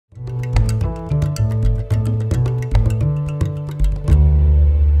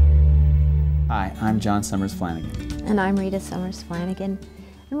John Sommers-Flanagan. And I'm Rita Sommers-Flanagan,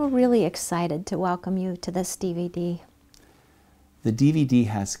 and we're really excited to welcome you to this DVD. The DVD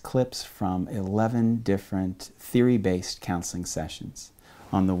has clips from 11 different theory-based counseling sessions.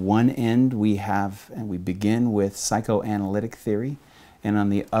 On the one end we begin with psychoanalytic theory, and on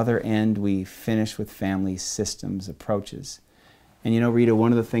the other end we finish with family systems approaches. And you know, Rita,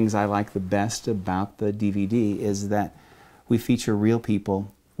 one of the things I like the best about the DVD is that we feature real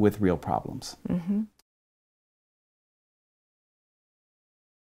people with real problems. Mm-hmm.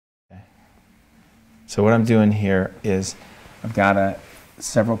 Okay. So what I'm doing here is I've got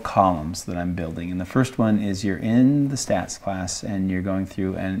several columns that I'm building. And the first one is you're in the stats class and you're going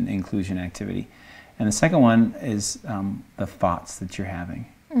through an inclusion activity. And the second one is the thoughts that you're having.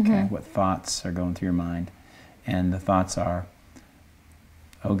 Mm-hmm. Okay, what thoughts are going through your mind. And the thoughts are,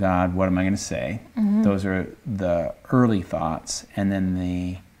 oh God, what am I going to say? Mm-hmm. Those are the early thoughts. And then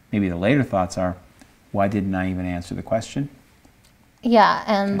maybe the later thoughts are, why didn't I even answer the question? Yeah,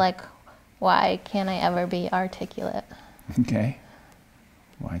 and okay. Like, why can't I ever be articulate? Okay.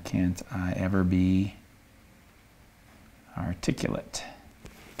 Why can't I ever be articulate?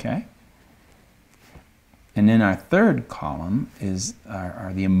 Okay. And then our third column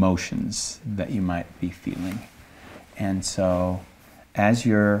are the emotions that you might be feeling. And so as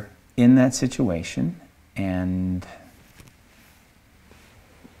you're in that situation and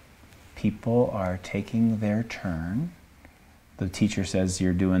people are taking their turn, the teacher says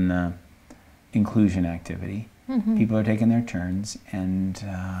you're doing the inclusion activity. Mm-hmm. People are taking their turns, and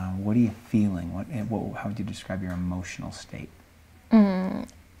what are you feeling? How would you describe your emotional state?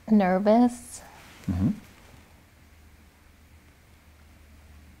 Nervous. Mm-hmm.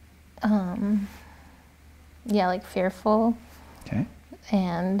 Yeah, like fearful. Okay.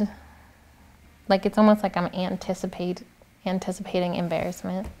 And like it's almost like I'm anticipating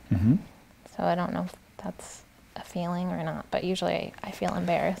embarrassment. Mm-hmm. So I don't know if that's a feeling or not, but usually I feel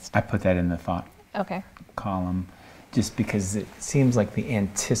embarrassed. I put that in the thought Okay. column just because it seems like the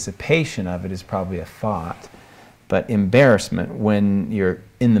anticipation of it is probably a thought, but embarrassment when you're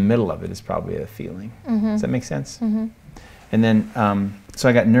in the middle of it is probably a feeling. Mm-hmm. Does that make sense? Mm-hmm. And then, so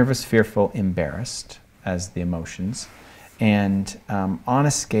I got nervous, fearful, embarrassed as the emotions. And on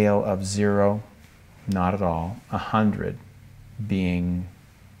a scale of 0, not at all, 100 being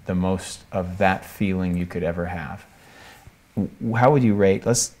the most of that feeling you could ever have, how would you rate?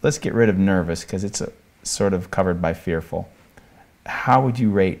 Let's get rid of nervous because it's sort of covered by fearful. How would you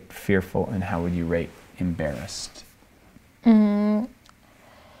rate fearful and how would you rate embarrassed?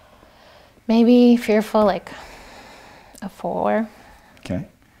 Maybe fearful, like a 4. Okay.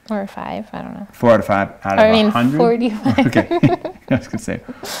 Or a 5, I don't know. 4 out of 5 out of 100? 45. Okay. I was going to say,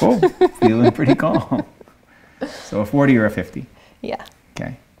 oh, feeling pretty calm. So a 40 or a 50? Yeah.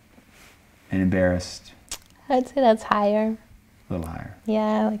 Okay. And embarrassed? I'd say that's higher. A little higher.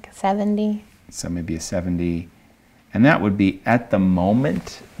 Yeah, like a 70. So maybe a 70. And that would be at the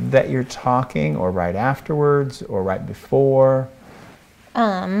moment that you're talking, or right afterwards, or right before?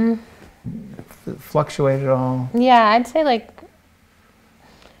 Fluctuate at all? Yeah, I'd say like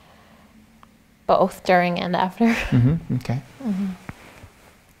both during and after. Mm-hmm. Okay. Mm-hmm.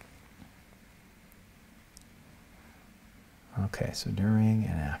 Okay, so during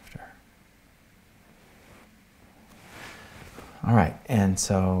and after. All right, and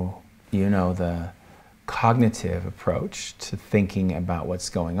so you know the cognitive approach to thinking about what's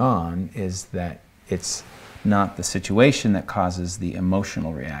going on is that it's not the situation that causes the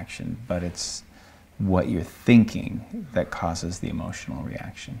emotional reaction, but it's what you're thinking that causes the emotional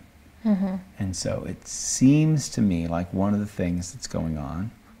reaction. Mm-hmm. And so it seems to me like one of the things that's going on,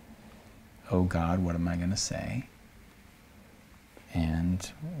 oh God, what am I going to say?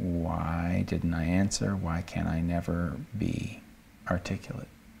 And why didn't I answer? Why can't I never be articulate?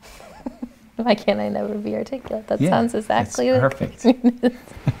 Why can't I never be articulate? That Yeah, sounds exactly that's perfect.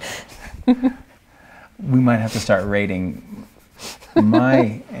 We might have to start rating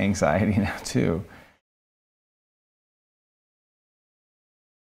my anxiety now too.